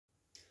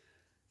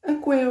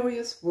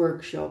Aquarius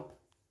workshop.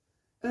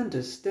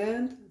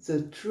 Understand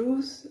the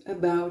truth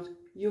about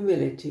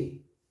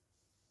humility.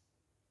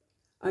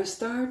 I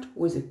start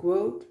with a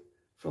quote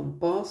from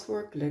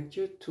Pathwork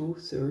Lecture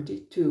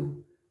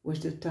 232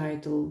 with the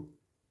title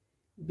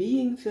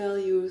Being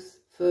Values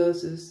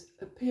versus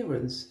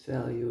Appearance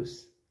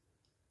Values.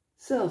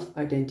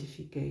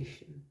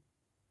 Self-identification.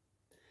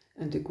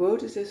 And the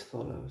quote is as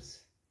follows.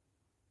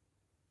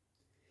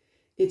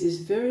 It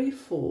is very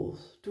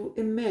false to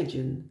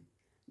imagine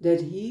that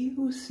he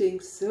who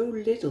thinks so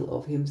little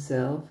of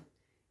himself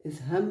is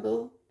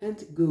humble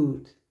and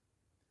good.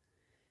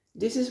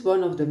 This is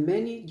one of the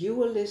many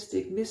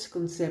dualistic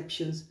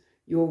misconceptions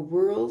your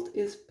world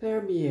is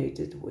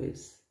permeated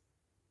with.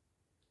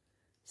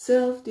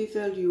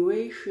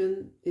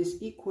 Self-devaluation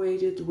is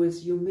equated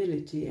with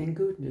humility and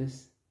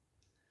goodness,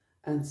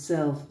 and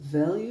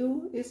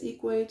self-value is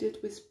equated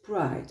with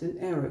pride and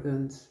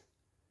arrogance.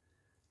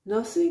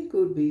 Nothing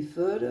could be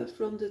further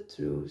from the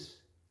truth.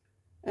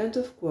 End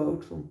of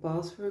quote from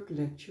Pathwork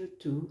Lecture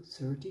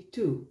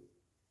 232.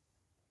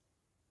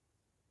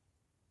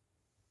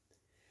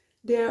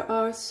 There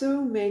are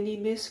so many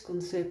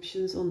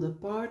misconceptions on the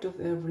part of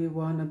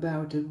everyone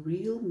about the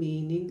real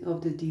meaning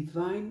of the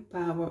divine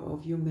power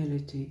of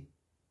humility.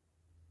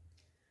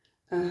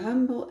 A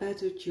humble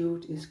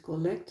attitude is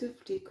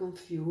collectively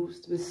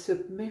confused with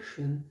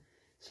submission,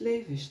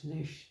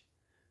 slavishness,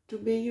 to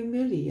be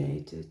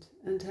humiliated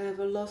and have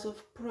a loss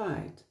of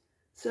pride,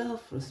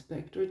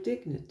 self-respect or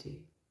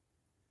dignity.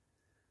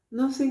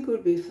 Nothing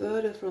could be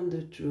further from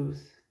the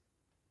truth.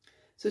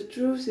 The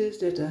truth is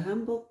that a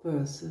humble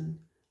person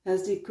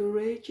has the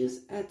courageous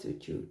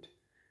attitude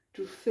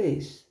to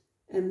face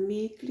and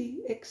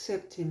meekly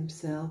accept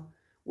himself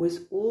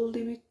with all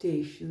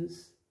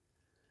limitations,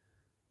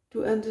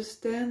 to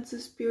understand the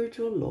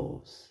spiritual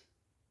laws,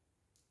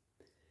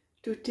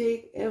 to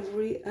take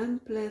every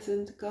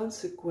unpleasant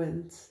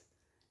consequence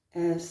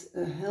as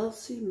a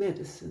healthy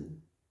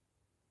medicine,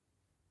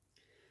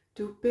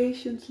 to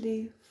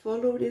patiently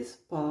follow this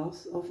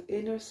path of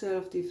inner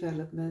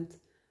self-development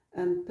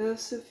and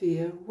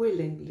persevere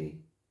willingly,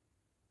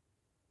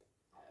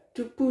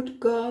 to put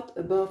God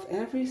above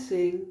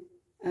everything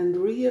and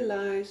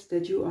realize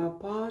that you are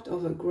part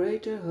of a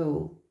greater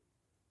whole,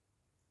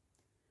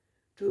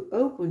 to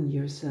open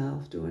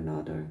yourself to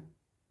another,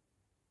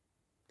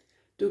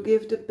 to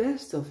give the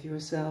best of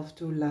yourself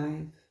to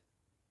life,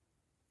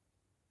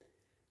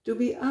 to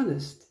be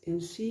honest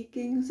in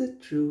seeking the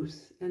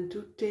truth and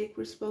to take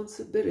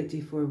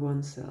responsibility for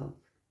oneself.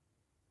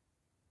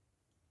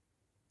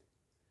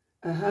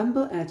 A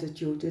humble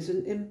attitude is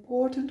an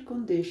important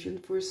condition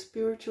for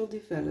spiritual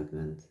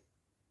development.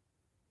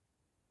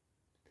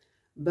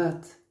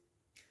 But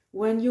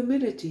when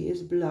humility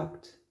is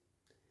blocked,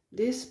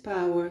 this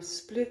power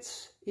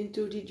splits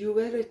into the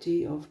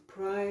duality of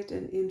pride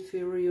and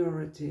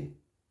inferiority.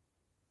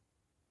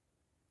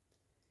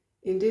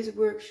 In this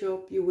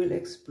workshop you will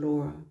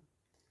explore,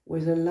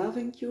 with a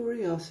loving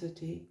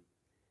curiosity,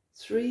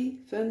 3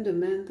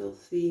 fundamental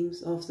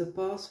themes of the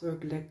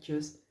Pathwork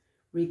Lectures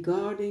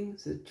regarding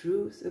the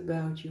truth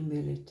about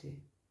humility.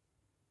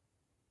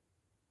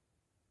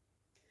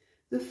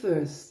 The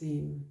first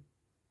theme: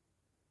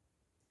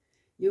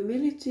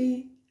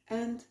 humility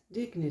and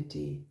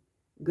dignity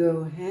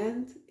go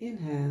hand in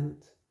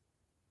hand.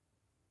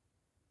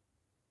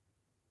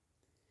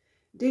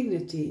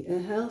 Dignity, a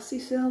healthy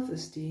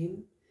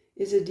self-esteem,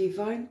 is a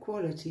divine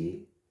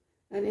quality,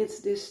 and its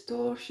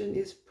distortion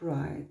is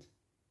pride.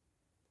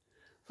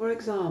 For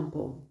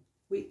example,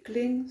 we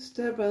cling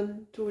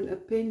stubborn to an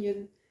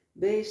opinion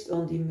based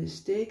on the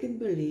mistaken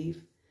belief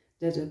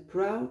that a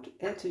proud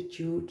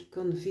attitude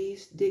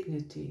conveys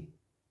dignity.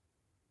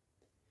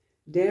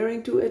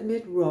 Daring to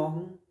admit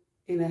wrong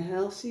in a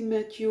healthy,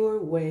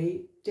 mature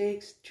way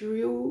takes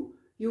true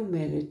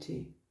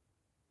humility.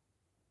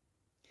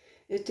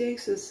 It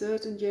takes a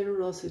certain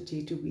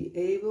generosity to be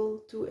able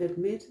to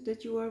admit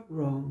that you are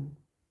wrong.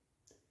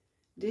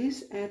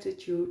 This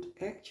attitude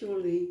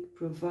actually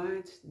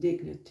provides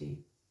dignity.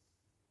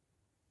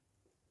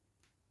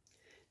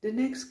 The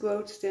next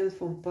quote stems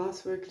from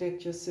Pathwork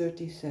Lecture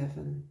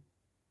 37.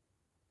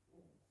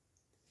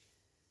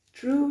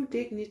 True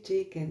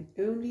dignity can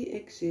only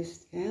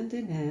exist hand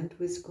in hand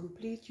with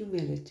complete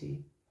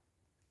humility.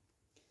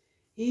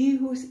 He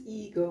whose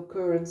ego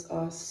currents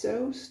are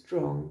so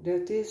strong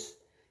that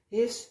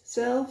his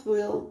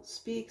self-will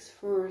speaks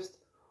first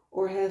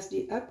or has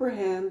the upper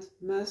hand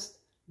must,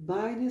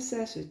 by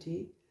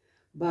necessity,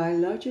 by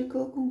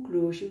logical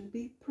conclusion,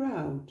 be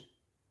proud,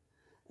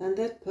 and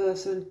that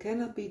person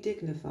cannot be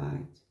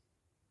dignified.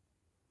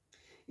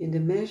 In the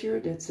measure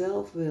that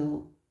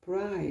self-will,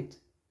 pride,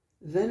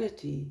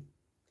 vanity,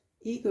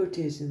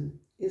 egotism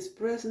is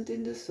present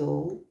in the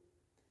soul,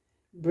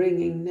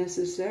 bringing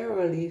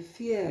necessarily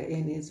fear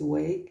in its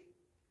wake,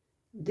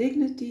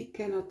 dignity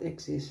cannot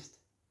exist.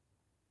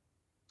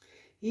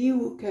 He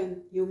who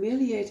can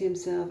humiliate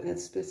himself at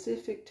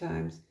specific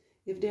times,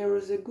 if there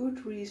is a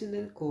good reason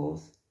and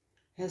cause,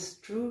 has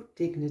true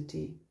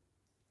dignity.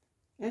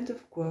 End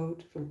of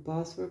quote from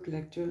Pathwork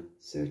Lecture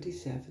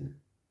 37.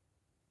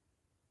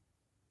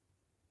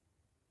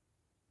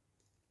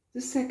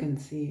 The second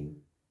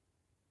theme.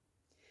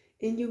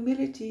 In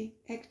humility,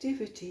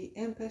 activity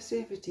and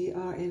passivity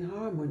are in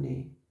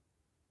harmony.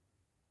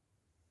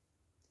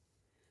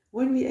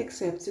 When we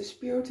accept the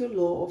spiritual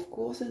law of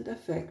cause and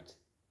effect,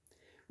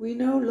 we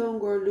no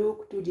longer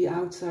look to the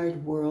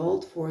outside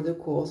world for the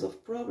cause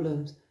of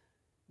problems,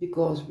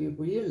 because we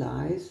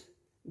realize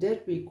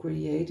that we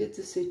created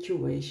the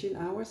situation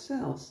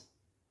ourselves.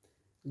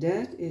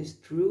 That is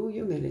true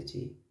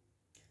humility,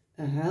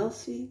 a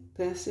healthy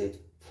passive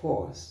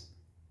force.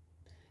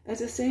 At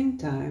the same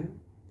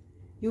time,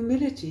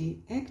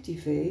 humility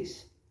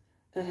activates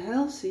a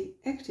healthy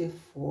active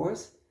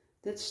force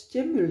that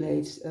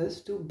stimulates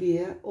us to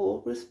bear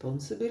all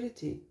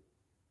responsibility.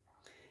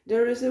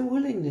 There is a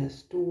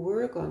willingness to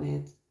work on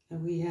it,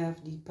 and we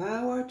have the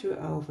power to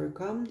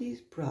overcome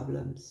these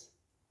problems.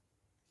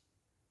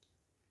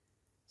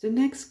 The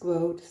next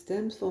quote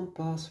stems from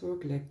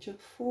Pathwork Lecture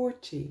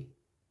 40.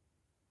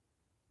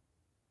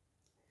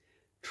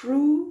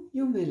 True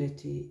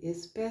humility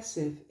is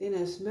passive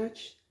inasmuch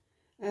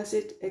as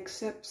it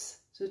accepts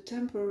the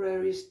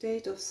temporary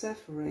state of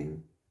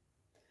suffering,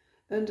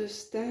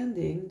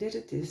 understanding that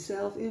it is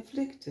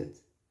self-inflicted,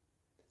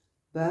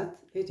 but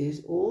it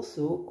is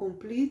also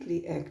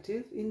completely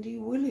active in the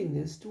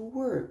willingness to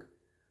work,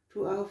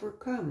 to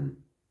overcome,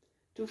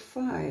 to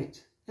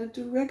fight, and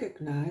to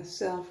recognize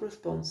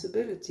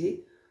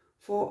self-responsibility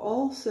for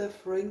all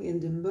suffering in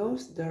the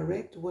most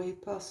direct way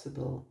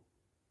possible.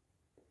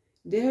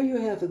 There you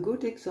have a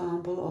good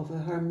example of a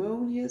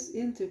harmonious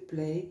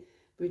interplay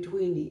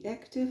between the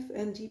active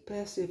and the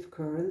passive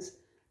currents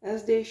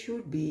as they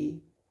should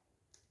be.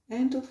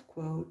 End of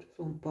quote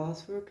from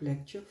Pathwork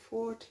Lecture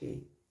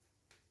 40.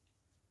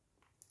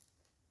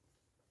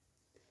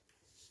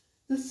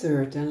 The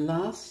third and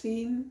last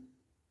theme.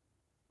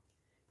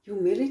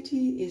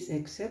 Humility is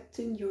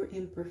accepting your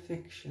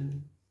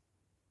imperfection.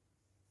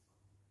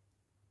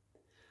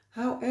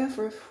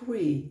 However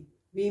free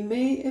we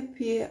may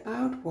appear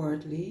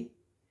outwardly,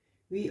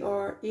 we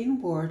are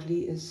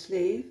inwardly a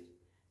slave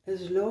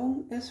as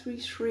long as we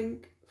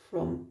shrink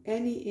from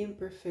any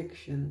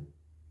imperfection.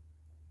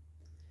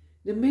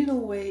 The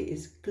middle way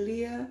is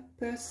clear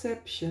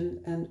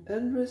perception and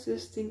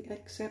unresisting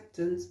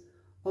acceptance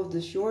of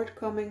the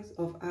shortcomings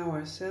of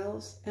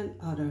ourselves and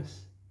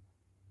others.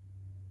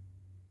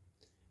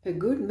 A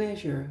good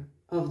measure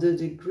of the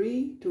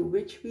degree to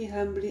which we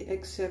humbly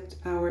accept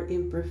our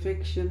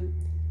imperfection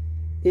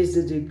is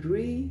the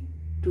degree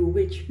to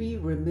which we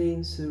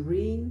remain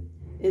serene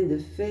in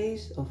the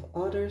face of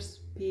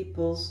others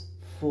people's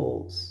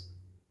faults.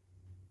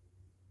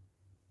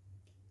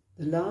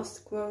 The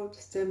last quote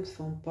stems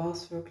from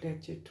Pathwork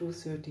Lecture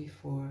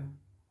 234.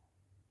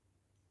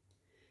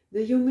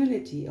 The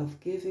humility of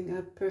giving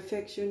up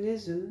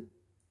perfectionism,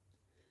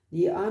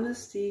 the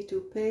honesty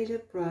to pay the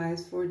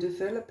price for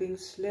developing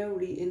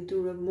slowly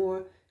into a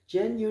more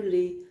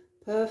genuinely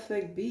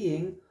perfect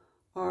being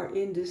are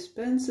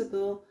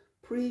indispensable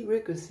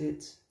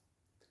prerequisites,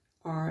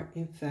 are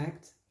in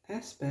fact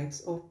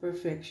aspects of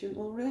perfection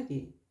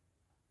already.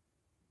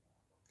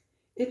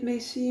 It may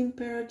seem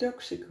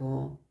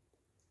paradoxical.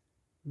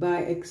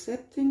 By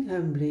accepting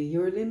humbly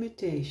your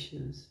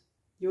limitations,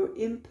 your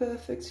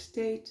imperfect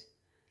state,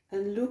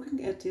 and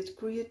looking at it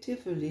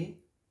creatively,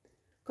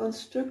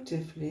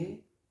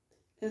 constructively,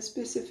 and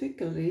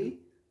specifically,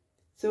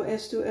 so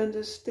as to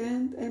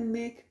understand and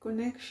make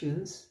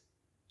connections,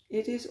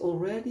 it is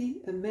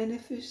already a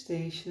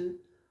manifestation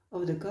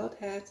of the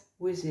Godhead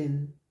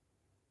within.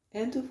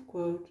 End of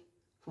quote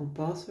from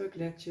Pathwork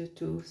Lecture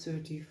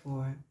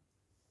 234.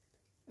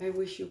 I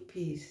wish you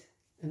peace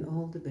and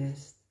all the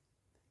best.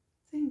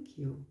 Thank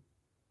you.